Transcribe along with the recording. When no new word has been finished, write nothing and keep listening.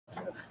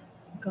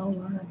Go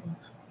live.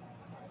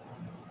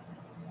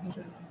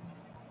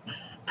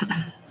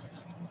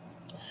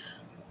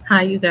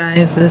 Hi, you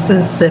guys. This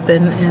is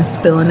Sipping and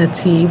Spilling the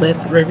Tea with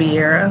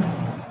Riviera.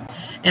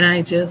 And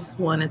I just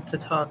wanted to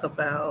talk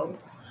about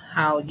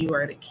how you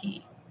are the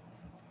key.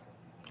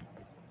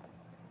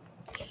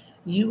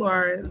 You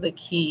are the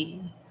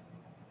key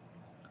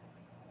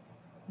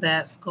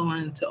that's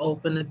going to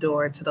open the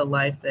door to the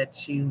life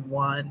that you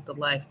want, the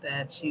life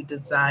that you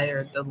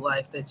desire, the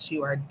life that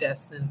you are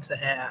destined to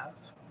have.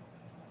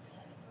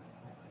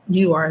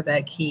 You are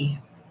that key.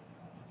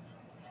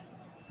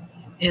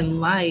 In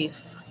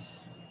life,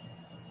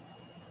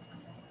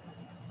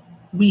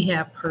 we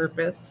have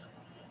purpose.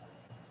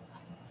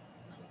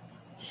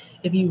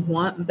 If you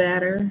want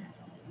better,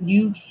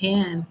 you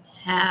can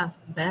have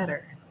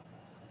better.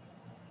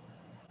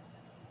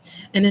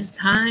 And it's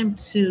time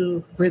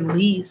to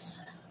release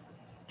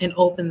and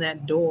open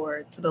that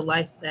door to the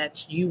life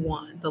that you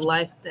want, the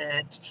life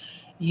that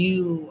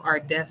you are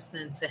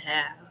destined to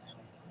have.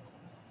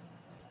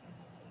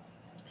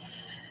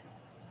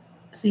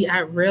 See, I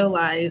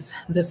realized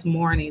this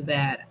morning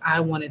that I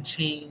want to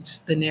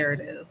change the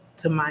narrative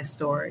to my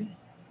story.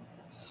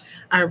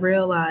 I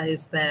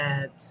realized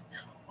that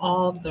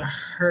all the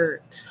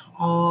hurt,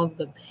 all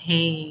the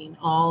pain,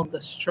 all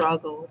the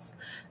struggles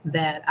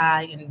that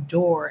I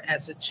endure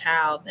as a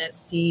child, that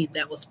seed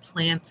that was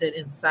planted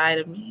inside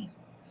of me,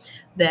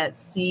 that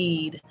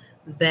seed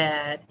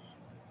that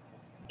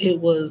it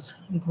was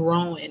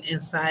growing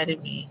inside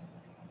of me,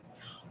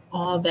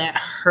 all that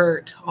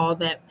hurt, all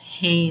that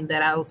pain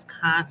that I was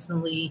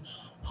constantly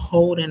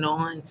holding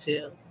on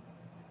to,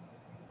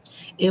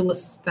 it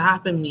was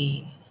stopping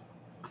me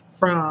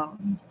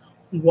from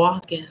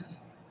walking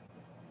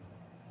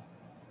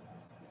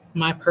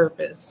my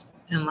purpose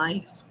in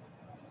life.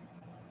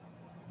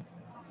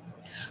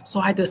 So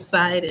I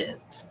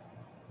decided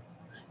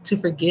to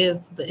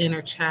forgive the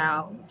inner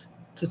child,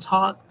 to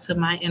talk to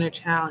my inner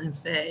child and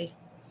say,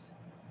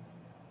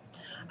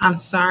 I'm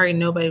sorry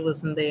nobody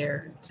wasn't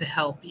there to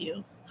help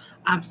you.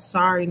 I'm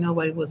sorry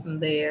nobody wasn't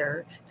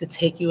there to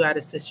take you out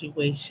of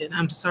situation.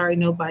 I'm sorry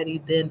nobody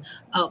didn't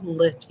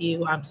uplift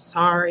you. I'm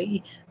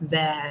sorry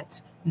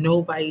that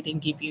nobody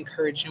didn't give you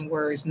encouraging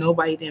words.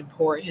 Nobody didn't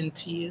pour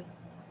into you.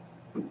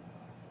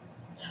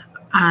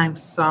 I'm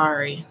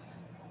sorry.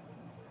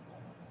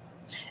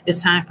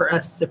 It's time for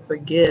us to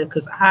forgive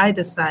because I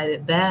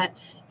decided that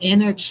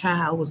inner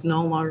child was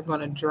no longer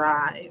going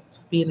to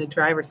be in the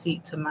driver's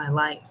seat to my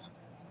life.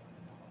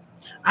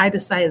 I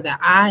decided that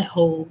I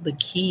hold the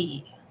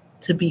key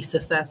to be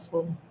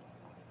successful.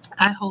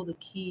 I hold the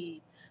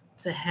key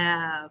to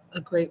have a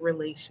great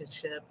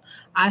relationship.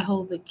 I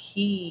hold the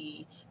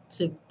key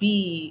to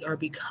be or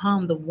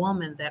become the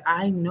woman that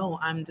I know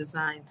I'm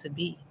designed to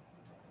be.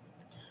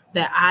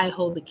 That I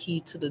hold the key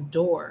to the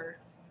door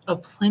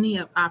of plenty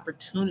of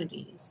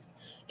opportunities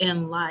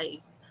in life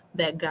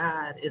that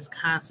God is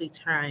constantly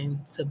trying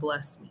to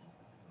bless me.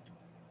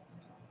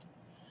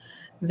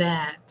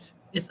 That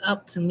it's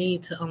up to me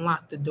to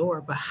unlock the door,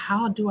 but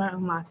how do I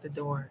unlock the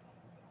door?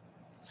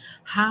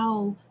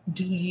 How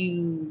do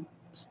you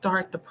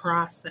start the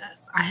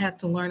process? I had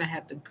to learn, I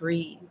had to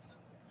grieve.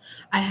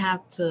 I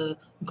have to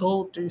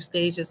go through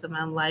stages of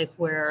my life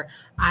where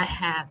I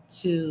had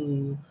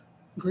to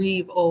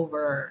grieve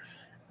over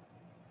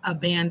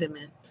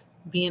abandonment,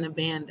 being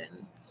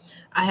abandoned.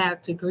 I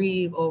had to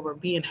grieve over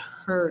being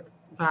hurt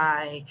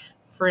by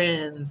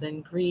friends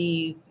and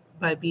grieve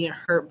by being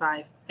hurt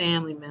by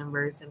family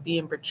members and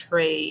being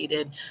betrayed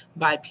and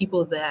by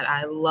people that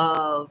I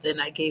loved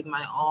and I gave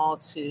my all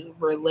to,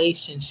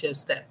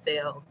 relationships that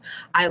failed.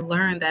 I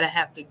learned that I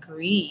have to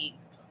grieve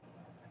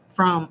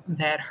from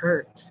that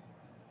hurt.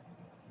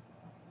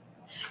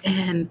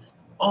 And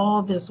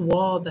all this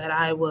wall that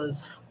I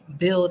was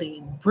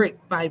building brick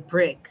by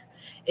brick,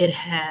 it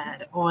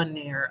had on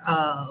there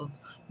of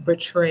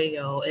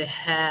betrayal. It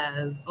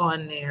has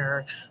on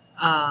there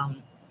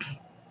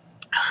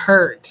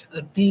hurt,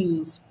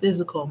 abuse,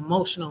 physical,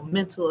 emotional,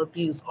 mental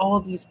abuse,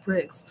 all these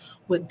bricks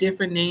with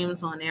different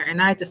names on there.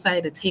 And I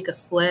decided to take a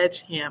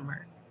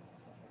sledgehammer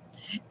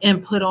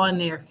and put on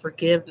there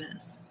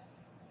forgiveness.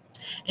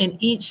 And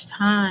each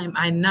time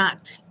I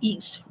knocked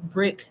each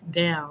brick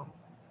down,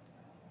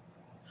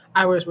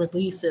 I was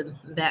releasing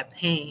that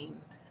pain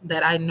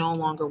that I no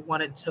longer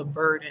wanted to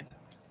burden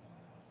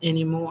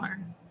anymore.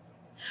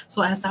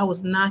 So as I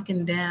was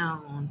knocking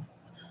down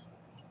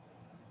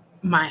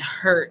my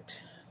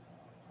hurt,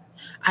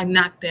 I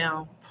knocked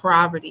down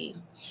poverty.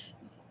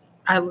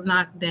 I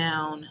knocked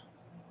down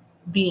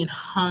being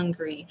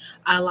hungry.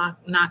 I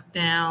knocked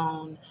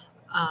down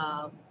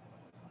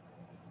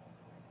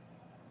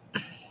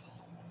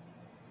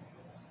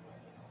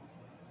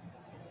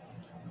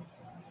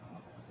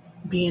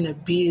being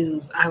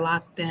abused. I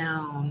locked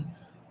down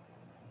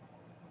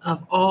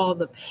of all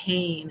the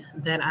pain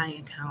that I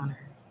encountered.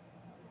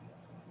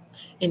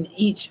 And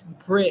each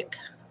brick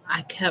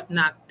I kept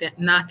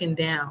knocking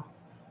down.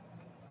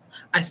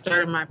 I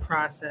started my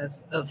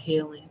process of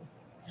healing.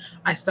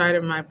 I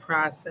started my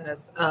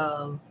process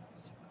of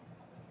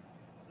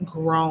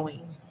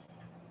growing.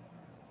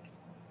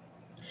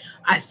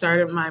 I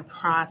started my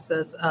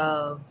process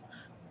of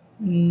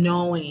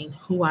knowing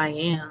who I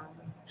am,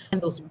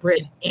 and those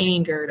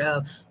angered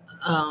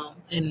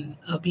and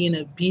of being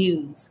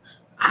abused.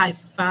 I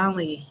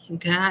finally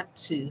got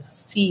to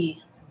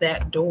see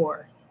that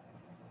door,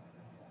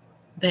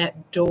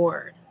 that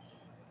door,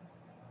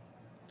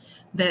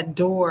 that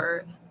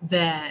door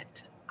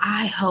that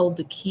I held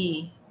the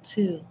key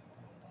to.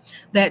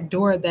 That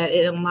door that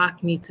it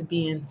unlocked me to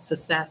being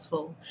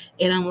successful.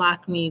 It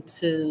unlocked me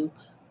to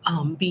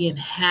being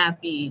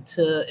happy,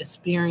 to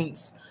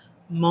experience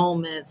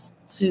moments,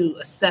 to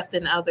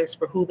accepting others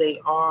for who they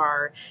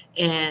are,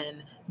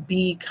 and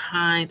be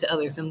kind to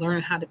others, and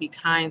learning how to be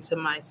kind to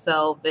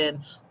myself, and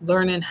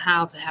learning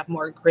how to have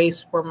more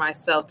grace for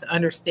myself, to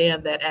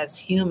understand that as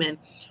human,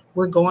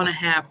 we're going to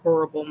have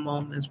horrible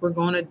moments. We're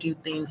going to do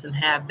things and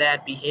have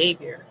bad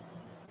behavior.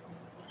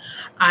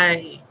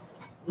 I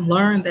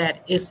learned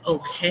that it's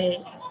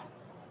okay.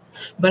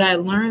 But I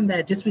learned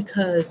that just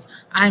because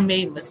I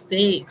made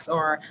mistakes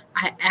or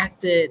I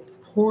acted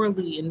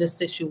poorly in this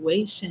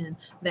situation,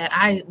 that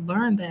I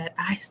learned that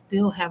I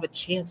still have a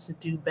chance to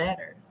do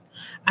better.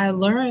 I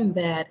learned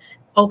that,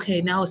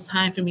 okay, now it's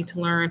time for me to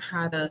learn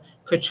how to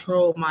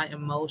control my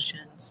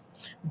emotions,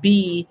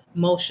 be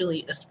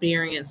emotionally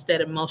experienced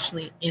instead of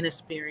emotionally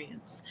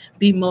inexperienced,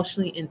 be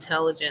emotionally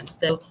intelligent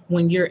instead of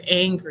when you're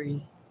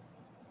angry.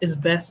 It's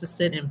best to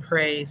sit and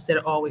pray instead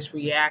of always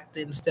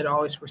reacting, instead of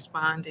always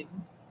responding.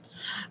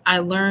 I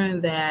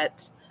learned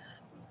that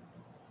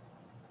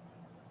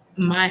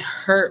my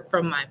hurt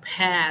from my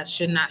past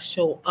should not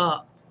show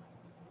up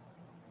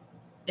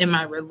in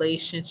my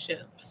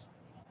relationships.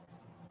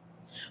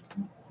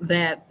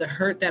 That the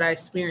hurt that I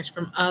experienced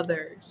from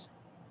others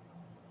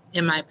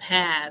in my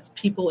past,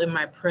 people in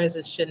my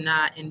present should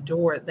not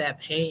endure that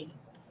pain.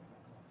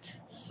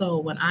 So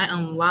when I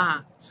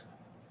unlocked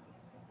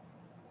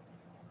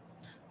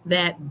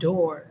that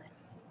door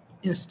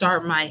and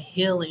start my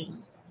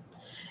healing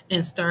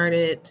and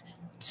started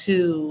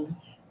to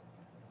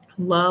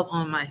love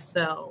on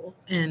myself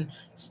and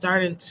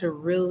starting to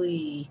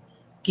really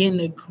get in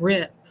the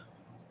grip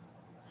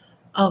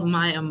of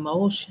my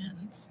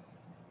emotions,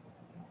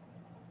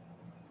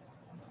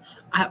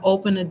 I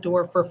open a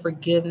door for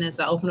forgiveness.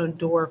 I open a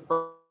door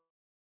for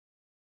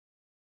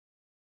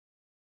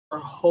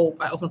hope.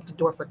 I open up the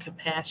door for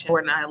compassion.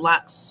 And I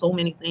lock so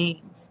many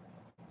things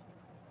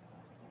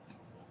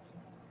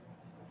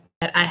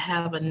that I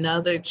have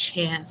another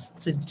chance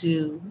to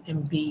do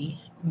and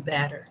be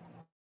better.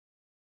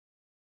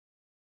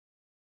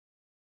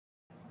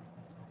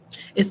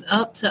 It's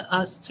up to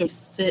us to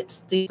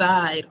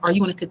decide. Are you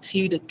going to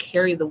continue to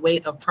carry the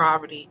weight of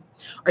poverty?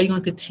 Are you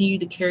going to continue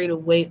to carry the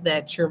weight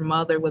that your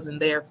mother wasn't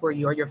there for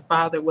you or your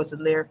father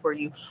wasn't there for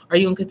you? Are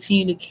you going to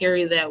continue to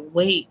carry that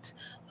weight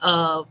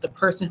of the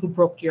person who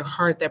broke your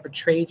heart, that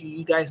betrayed you?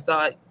 You guys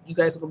thought you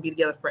guys were going to be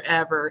together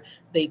forever.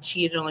 They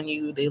cheated on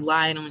you, they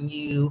lied on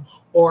you,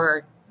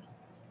 or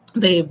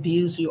they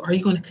abused you. Are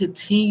you going to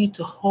continue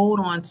to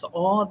hold on to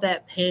all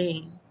that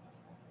pain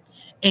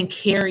and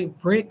carry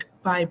brick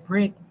by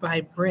brick by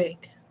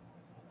brick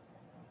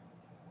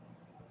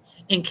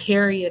and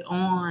carry it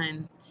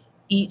on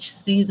each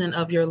season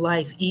of your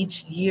life,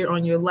 each year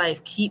on your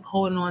life? Keep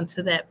holding on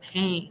to that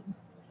pain.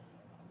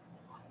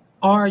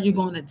 Or are you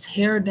going to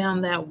tear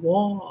down that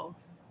wall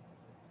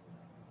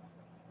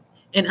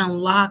and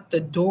unlock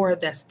the door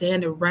that's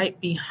standing right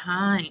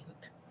behind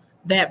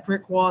that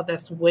brick wall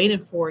that's waiting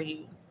for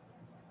you,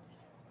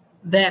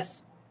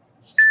 that's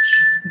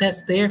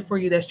there for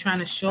you, that's trying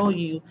to show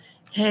you,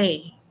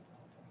 hey,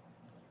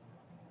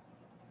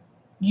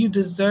 you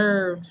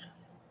deserve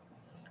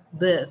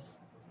this?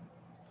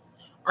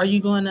 Are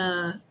you going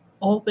to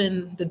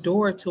open the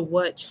door to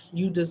what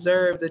you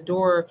deserve, the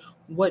door,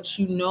 what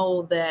you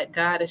know that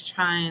God is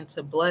trying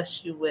to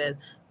bless you with,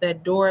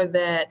 that door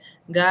that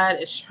God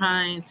is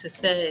trying to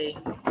say,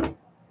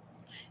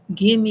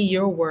 give me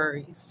your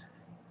worries,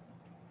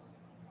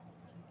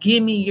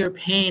 give me your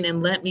pain,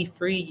 and let me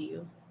free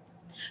you.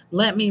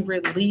 Let me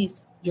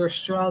release your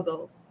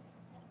struggle.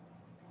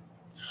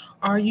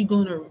 Are you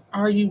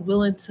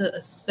willing to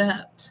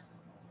accept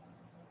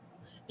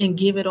and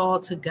give it all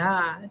to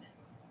God?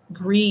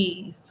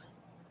 Grieve.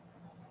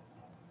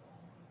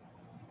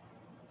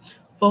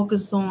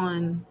 Focus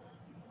on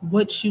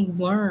what you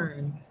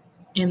learn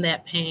in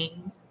that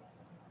pain.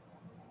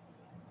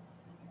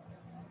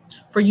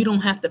 For you don't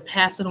have to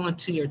pass it on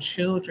to your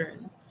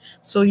children.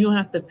 So you don't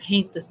have to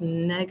paint this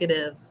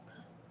negative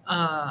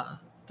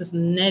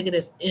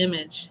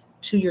image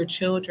to your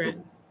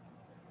children.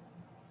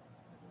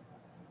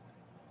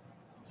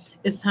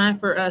 It's time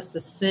for us to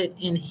sit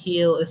and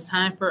heal. It's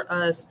time for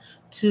us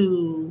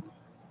to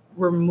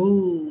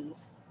remove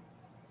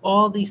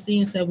all these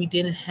things that we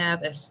didn't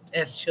have as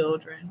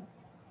children.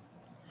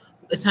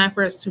 It's time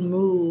for us to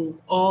move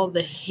all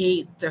the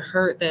hate, the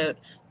hurt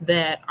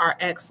that our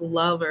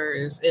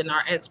ex-lovers and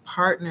our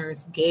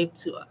ex-partners gave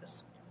to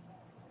us.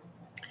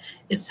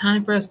 It's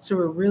time for us to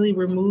really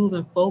remove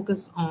and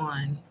focus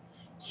on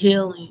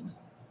healing,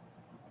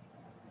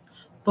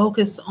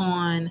 focus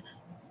on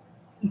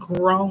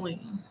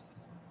growing,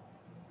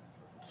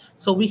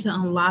 so we can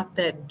unlock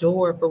that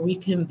door, for we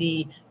can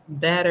be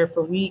better,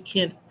 for we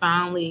can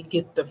finally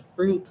get the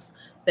fruits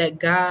that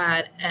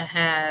God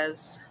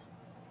has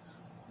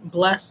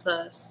blessed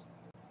us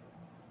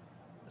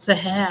to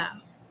have.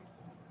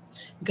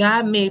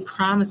 God made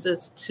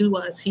promises to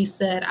us. He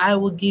said, I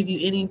will give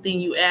you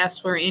anything you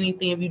ask for,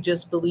 anything if you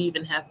just believe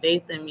and have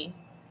faith in me.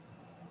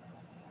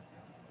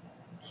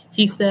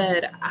 He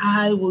said,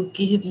 I will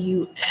give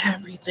you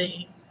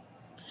everything.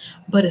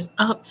 But it's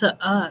up to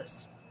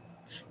us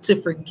to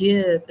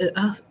forgive.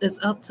 It's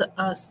up to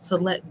us to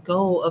let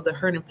go of the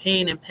hurt and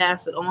pain and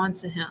pass it on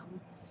to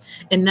him,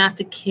 and not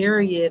to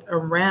carry it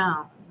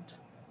around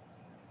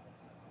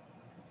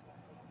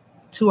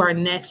to our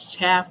next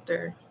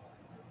chapter.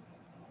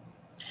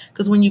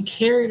 Because when you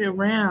carry it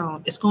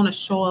around, it's going to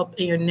show up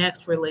in your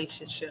next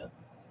relationship.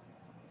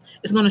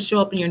 It's going to show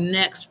up in your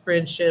next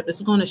friendship.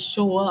 It's going to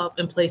show up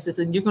in places,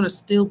 and you're going to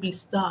still be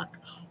stuck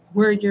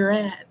where you're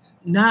at,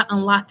 not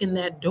unlocking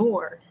that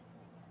door.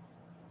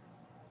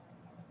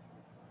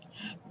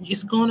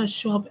 It's going to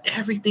show up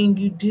everything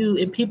you do,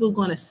 and people are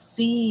going to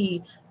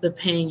see the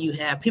pain you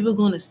have. People are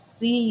going to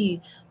see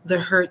the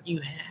hurt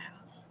you have.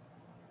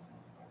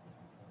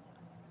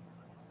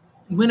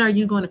 When are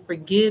you going to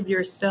forgive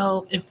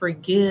yourself and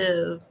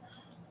forgive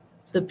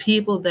the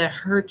people that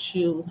hurt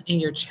you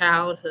in your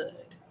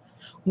childhood?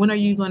 When are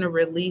you going to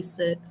release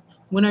it?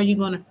 When are you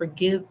going to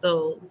forgive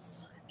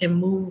those and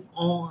move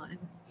on?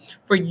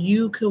 For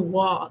you can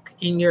walk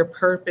in your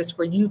purpose,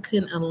 for you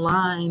can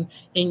align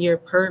in your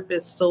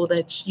purpose, so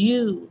that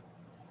you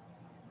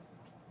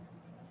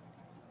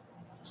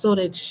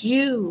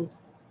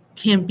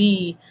can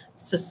be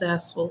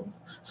successful,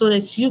 so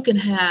that you can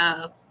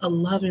have a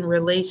loving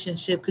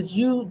relationship, because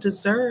you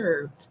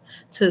deserved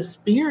to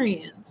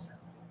experience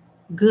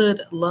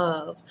good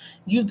love.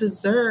 You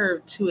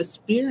deserve to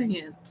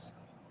experience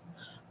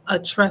a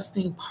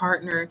trusting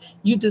partner.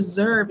 You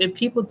deserve, and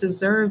people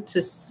deserve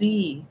to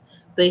see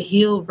the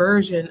healed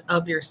version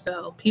of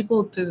yourself.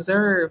 People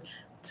deserve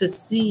to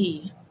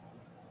see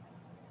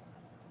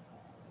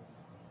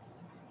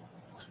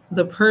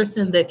the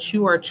person that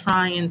you are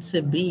trying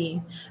to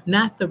be,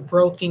 not the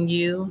broken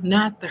you,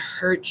 not the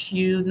hurt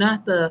you,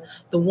 not the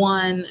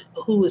one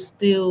who is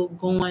still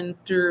going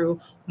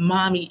through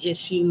mommy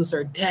issues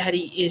or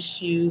daddy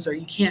issues, or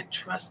you can't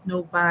trust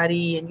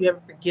nobody and you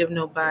ever forgive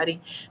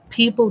nobody.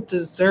 People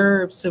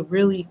deserve to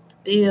really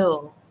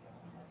feel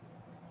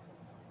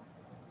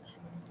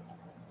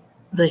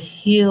the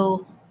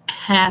healed,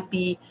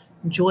 happy,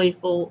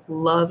 joyful,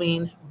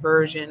 loving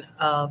version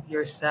of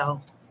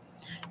yourself.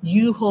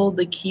 You hold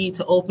the key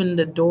to open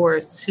the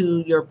doors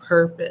to your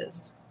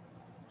purpose.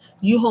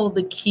 You hold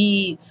the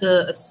key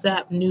to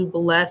accept new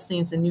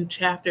blessings and new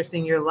chapters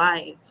in your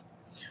life.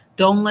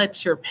 Don't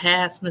let your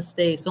past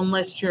mistakes, don't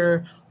let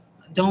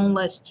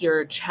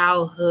your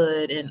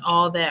childhood and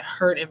all that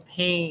hurt and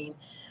pain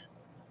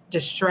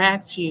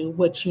distract you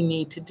what you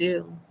need to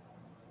do.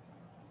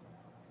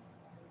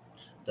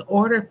 In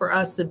order for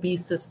us to be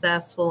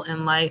successful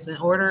in life, in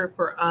order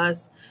for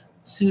us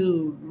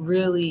to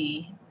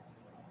really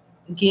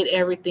get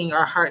everything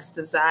our heart's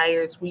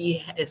desires,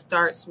 it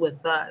starts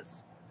with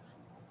us.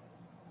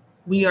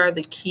 We are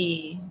the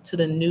key to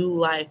the new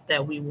life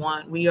that we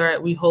want.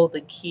 We hold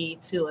the key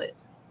to it.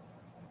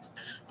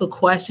 The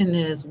question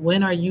is,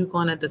 when are you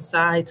going to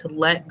decide to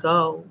let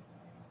go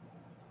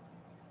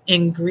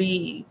and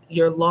grieve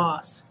your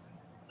loss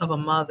of a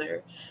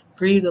mother,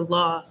 grieve the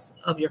loss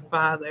of your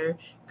father,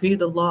 grieve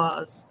the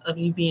loss of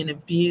you being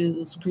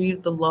abused,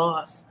 grieve the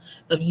loss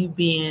of you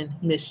being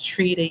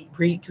mistreated,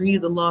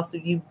 grieve the loss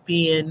of you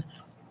being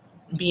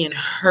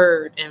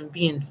hurt and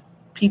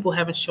people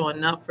haven't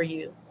shown up for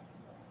you.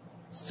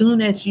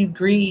 Soon as you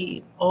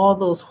grieve all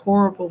those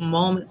horrible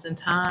moments and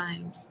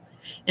times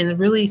and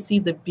really see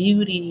the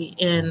beauty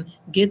and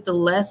get the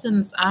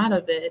lessons out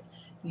of it,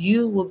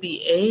 you will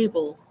be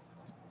able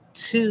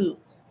to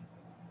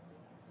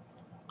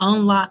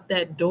unlock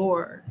that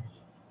door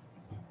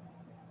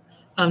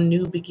of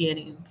new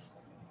beginnings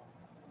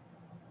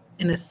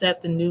and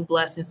accept the new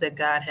blessings that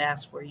God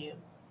has for you.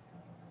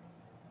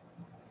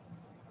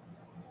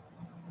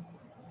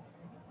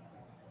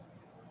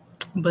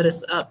 But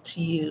it's up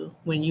to you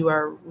when you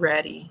are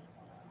ready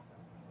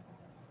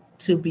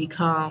to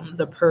become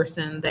the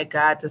person that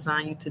God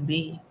designed you to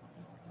be.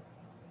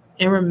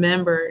 And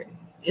remember,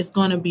 it's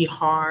going to be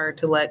hard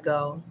to let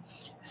go.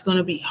 It's going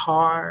to be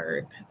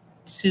hard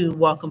to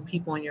welcome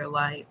people in your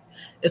life.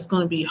 It's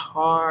going to be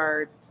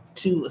hard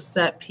to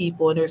accept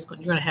people, and you're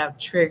going to have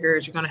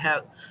triggers. You're going to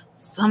have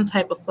some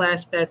type of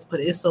flashbacks, but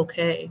it's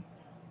okay.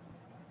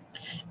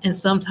 And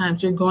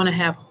sometimes you're going to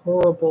have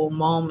horrible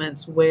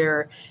moments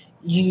where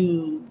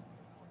you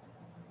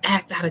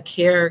act out of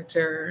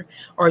character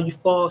or you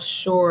fall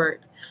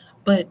short,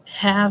 but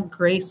have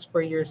grace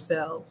for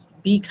yourself.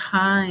 Be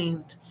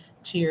kind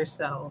to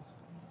yourself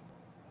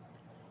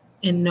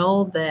and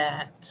know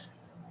that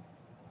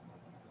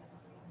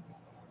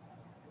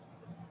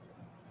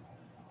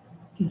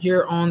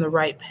you're on the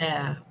right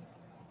path.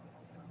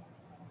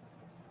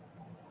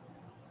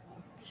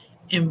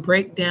 And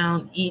break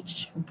down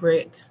each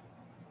brick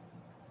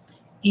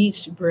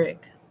each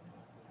brick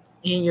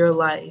in your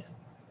life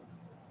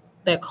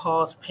that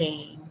caused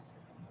pain.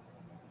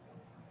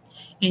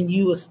 And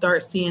you will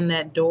start seeing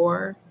that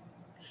door,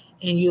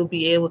 and you'll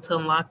be able to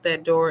unlock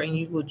that door, and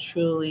you will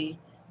truly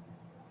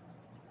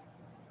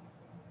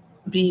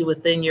be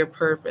within your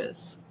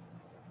purpose.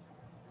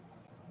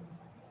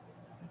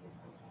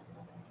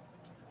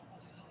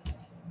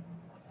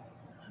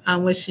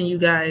 I'm wishing you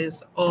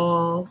guys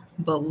all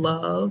but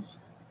love,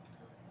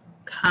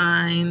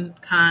 kind.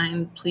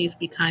 Please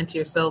be kind to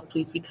yourself.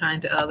 Please be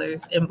kind to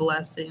others, and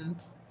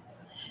blessings.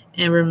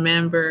 And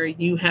remember,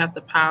 you have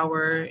the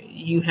power.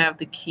 You have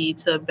the key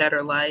to a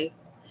better life.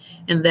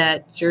 And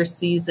that your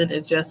season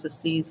is just a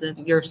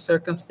season. Your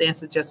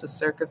circumstance is just a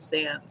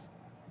circumstance.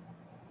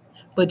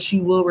 But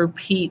you will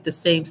repeat the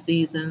same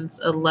seasons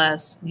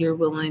unless you're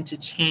willing to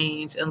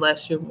change,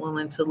 unless you're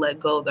willing to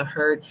let go of the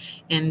hurt,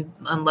 and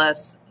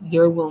unless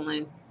you're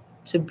willing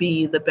to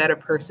be the better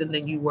person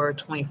than you were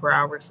 24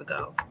 hours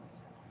ago.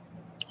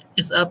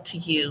 It's up to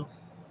you.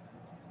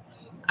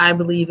 I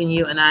believe in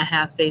you, and I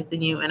have faith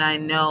in you, and I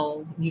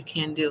know you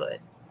can do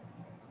it.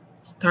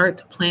 Start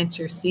to plant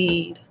your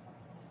seed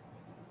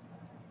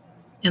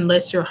and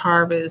let your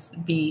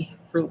harvest be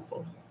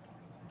fruitful.